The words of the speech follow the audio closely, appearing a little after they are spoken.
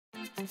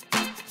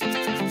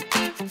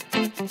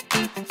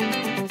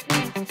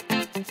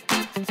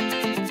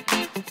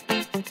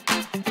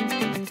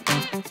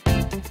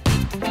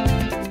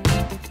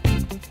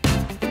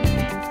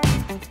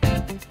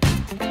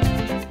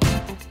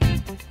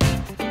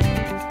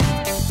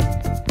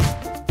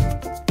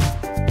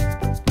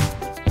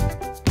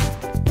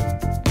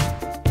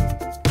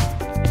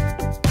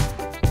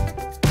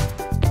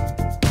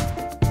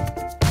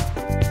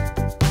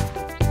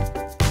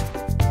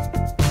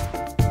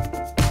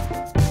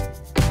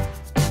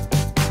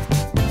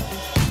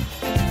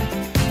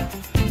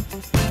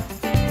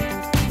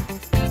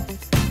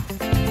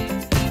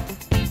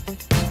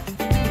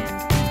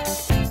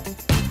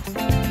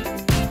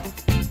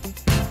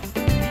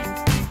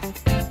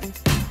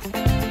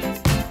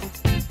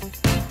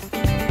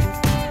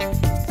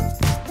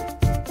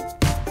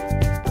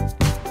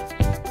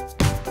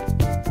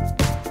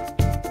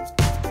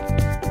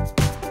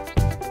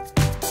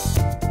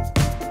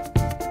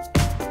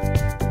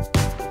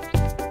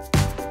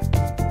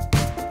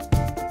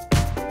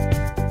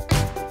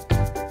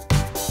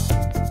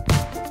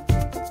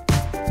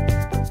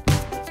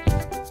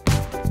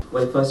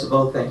Well, first of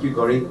all, thank you,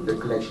 Gauri. The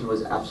collection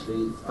was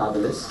absolutely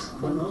fabulous,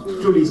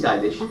 truly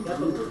stylish.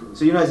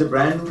 So, as a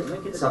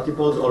brand, Satya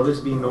has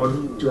always been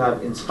known to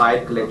have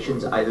inspired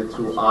collections either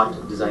through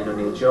art, design, or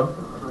nature.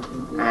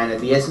 And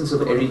the essence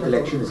of every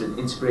collection is an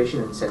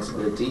inspiration and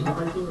sensibility.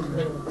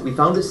 We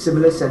found a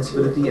similar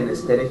sensibility and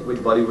aesthetic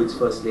with Bollywood's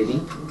first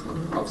lady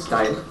of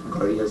style,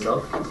 Gauri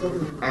herself.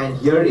 And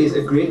here is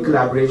a great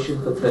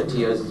collaboration for 30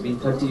 years. It's been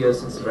 30 years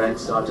since the brand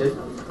started,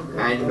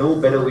 and no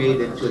better way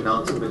than to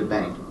announce it with a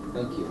bang.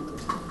 Thank you.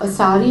 A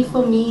sari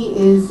for me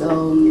is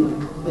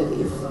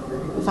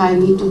if I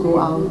need to go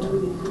out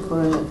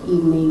for an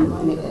evening,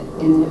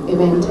 in an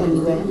event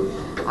anywhere,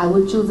 I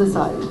would choose a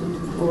sari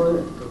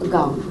or a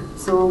gown.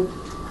 So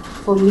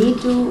for me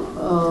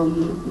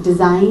to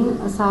design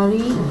a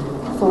sari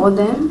for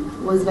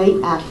them was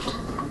very apt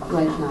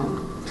right now.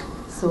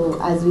 So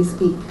as we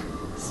speak.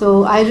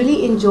 So I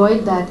really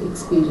enjoyed that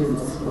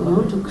experience,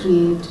 to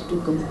create,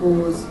 to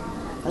compose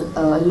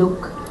a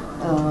look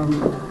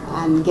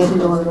and get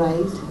it all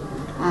right.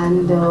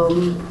 And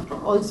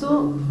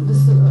also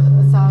this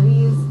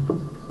sari is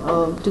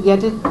to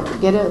get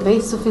a very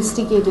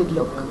sophisticated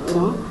look,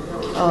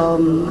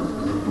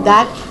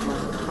 that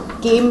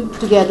came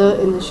together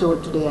in the show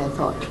today. I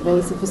thought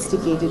very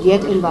sophisticated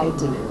yet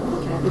inviting.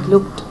 It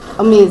looked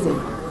amazing.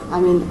 I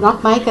mean,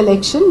 not my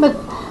collection, but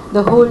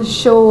the whole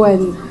show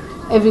and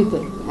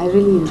everything. I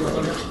really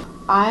enjoyed it.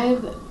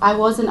 I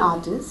was an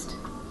artist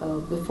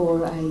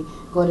before I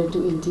got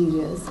into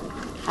interiors.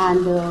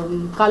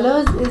 And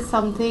colors is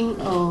something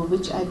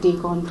which I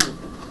take on to.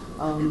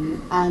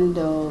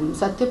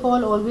 Satya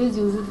always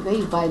uses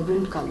very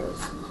vibrant colors.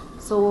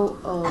 So,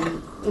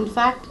 in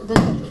fact,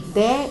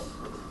 their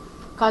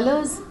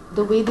colors,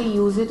 the way they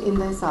use it in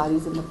their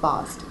saris in the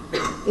past,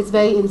 it's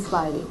very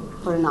inspiring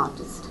for an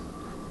artist.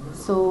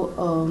 So,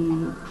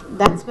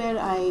 that's where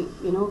I,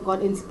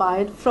 got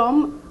inspired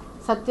from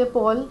Satya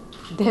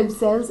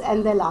themselves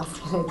and their last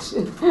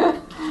collection.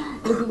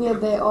 Looking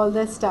at all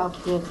their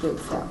stuff, they have great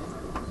stuff.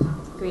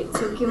 Great.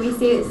 So can we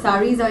say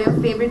saris are your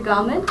favorite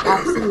garment?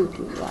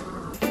 Absolutely, yeah.